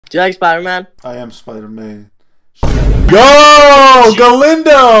Do you like Spider-Man? I am Spider-Man. Yo,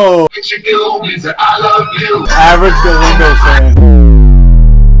 Galindo! Average Galindo fan.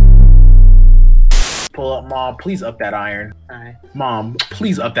 Pull up, Mom. Please up that iron. Alright. Mom,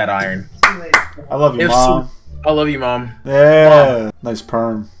 please up that iron. I love you, Mom. I love you, Mom. Yeah. Mom. Nice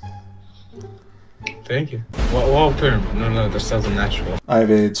perm. Thank you. What perm? No, that sounds unnatural. I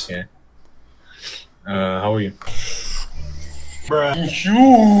have AIDS. Yeah. How are you? Bruh.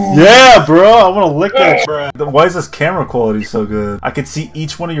 Yeah, bro. I want to lick that. Bruh. Why is this camera quality so good? I can see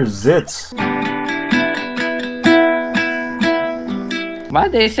each one of your zits.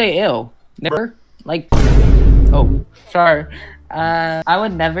 Why'd they say ill? Never? Like, oh, sorry. I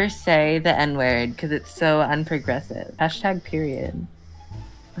would never say the N-word because it's so unprogressive. Hashtag period.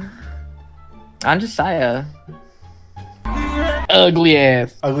 I'm Josiah. Ugly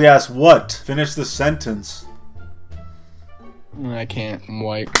ass. Ugly ass what? Finish the sentence. I can't. I'm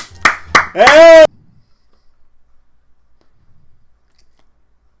white. Hey!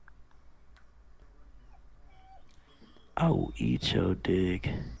 I will eat your dick.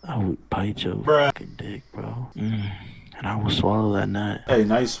 I would bite your fucking dick, bro. And I will swallow that nut. Hey,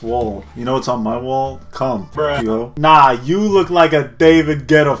 nice wall. You know what's on my wall? Come, yo. Nah, you look like a David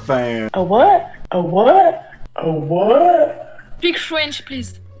Guetta fan. A what? A what? A what? Speak French,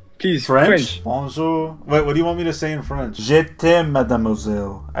 please. Please, French? Bonjour. Wait, what do you want me to say in French? Je t'aime,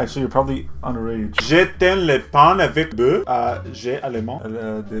 mademoiselle. Actually, you're probably underage. Je t'aime le pain avec beurre. J'ai allemand.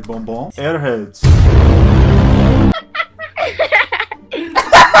 Des bonbons. Airheads.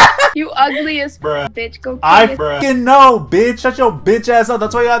 You ugly as bitch. Go I fucking know, bitch. Shut your bitch ass up.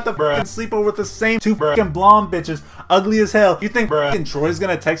 That's why you have to fucking sleep over with the same two fucking blonde bitches. Ugly as hell. You think fucking Troy's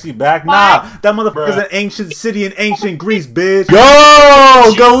gonna text you back? Nah, that motherfucker's an ancient city in ancient Greece, bitch.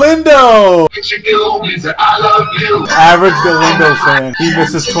 Yo, Galindo! Average Galindo fan. He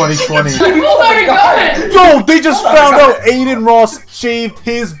misses 2020. Yo, they just found out Aiden Ross shaved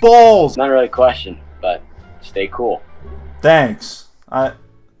his balls. Not really a question, but stay cool. Thanks.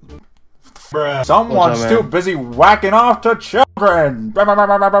 Someone's too busy whacking off to children. I got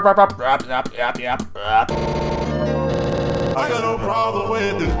no problem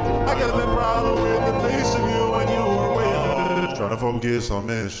with it. I got no problem with the face of you when you were with it. Trying to focus on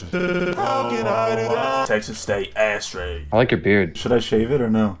mission. How can I do that? Texas State ashtray. I like your beard. Should I shave it or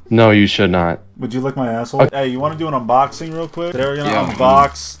no? No, you should not. Would you lick my asshole? Hey, you want to do an unboxing real quick? Today we're gonna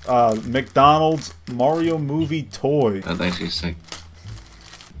unbox McDonald's Mario movie toy. That's actually sick.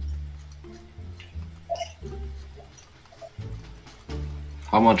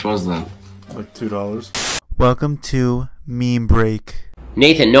 How much was that? Like $2. Welcome to Meme Break.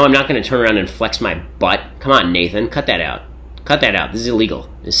 Nathan, no, I'm not going to turn around and flex my butt. Come on, Nathan, cut that out. Cut that out. This is illegal.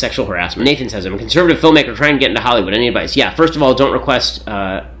 This is sexual harassment. Nathan says, I'm a conservative filmmaker trying to get into Hollywood. Any advice? Yeah, first of all, don't request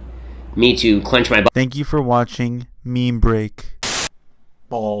me to clench my butt. Thank you for watching Meme Break.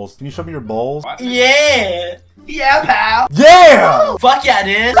 Balls. Can you show me your balls? Yeah! Yeah, pal! Yeah! Fuck yeah,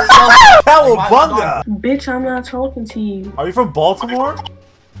 dude! Cowabunga! Bitch, I'm not talking to you. Are you from Baltimore?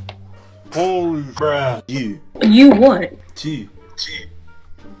 Holy crap. You what? T.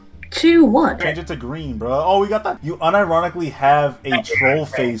 To what? Change it to green, bro. Oh, we got that. You unironically have a troll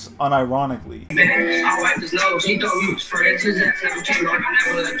face, unironically.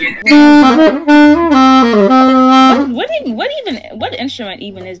 What instrument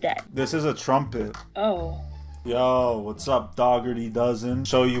even is that? This is a trumpet. Oh. Yo, what's up, Doggerty Dozen?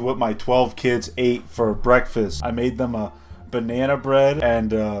 Show you what my 12 kids ate for breakfast. I made them a banana bread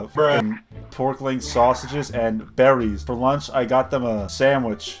and pork ling sausages and berries. For lunch, I got them a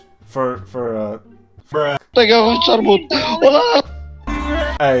sandwich. Hey, let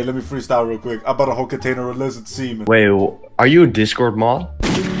me freestyle real quick. I bought a whole container of lizard semen. Wait, are you a Discord mod?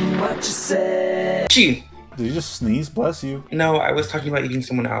 What you say? Did you just sneeze? Bless you. No, I was talking about eating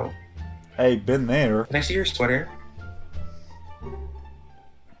someone out. Hey, been there. Can I see your sweater?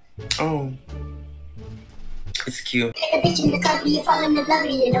 Oh. It's cute. You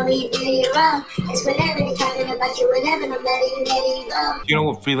know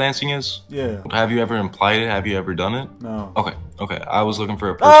what freelancing is? Yeah. Have you ever implied it? Have you ever done it? No. Okay. I was looking for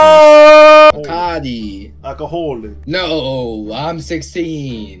a person. Adi. Alcoholic. No, I'm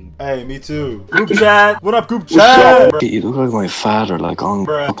 16. Hey, me too. Group chat. What up, group chat? You look like my father, like on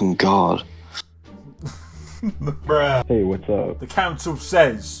fucking God. Hey, what's up? The council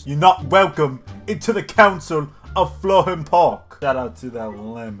says you're not welcome into the council of Flohan Park. Shout out to that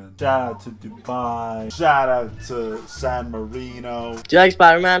lemon. Shout out to Dubai. Shout out to San Marino. Do you like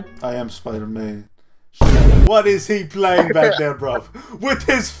Spider-Man? I am Spider-Man. What is he playing back there, bro? With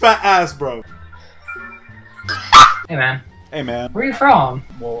his fat ass, bro. Hey, man. Hey man. Where are you from?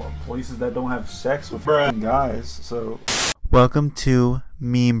 Well, places that don't have sex with guys, so. Welcome to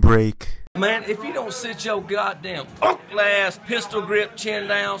Meme Break. Man, if you don't sit your goddamn ass pistol grip chin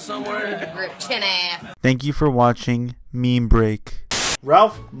down somewhere. Grip chin ass. Thank you for watching Meme Break.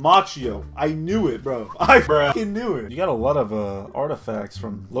 Ralph Macchio. I knew it, bro. I fucking knew it. You got a lot of artifacts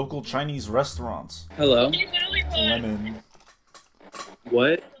from local Chinese restaurants. Hello. Lemon.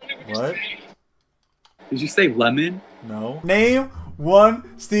 What? What? Did you say lemon? No. Name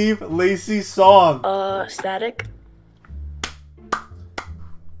one Steve Lacy song. Static.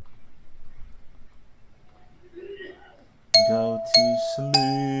 Go to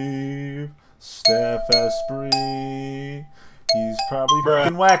sleep, Steph Esprit. He's probably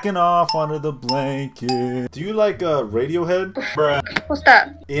fucking whacking off under the blanket. Do you like Radiohead? What's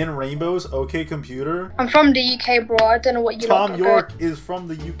that? In Rainbows, OK Computer. I'm from the UK, bro. I don't know what you like. Tom York is from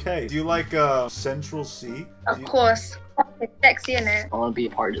the UK. Do you like Central C? Of course. It's sexy, innit? I want to be a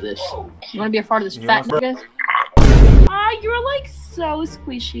part of this. You want to be a part of this fat nigga? Ah, you're like so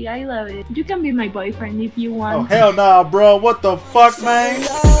squishy. I love it. You can be my boyfriend if you want. Oh hell nah, bro. What the fuck, man?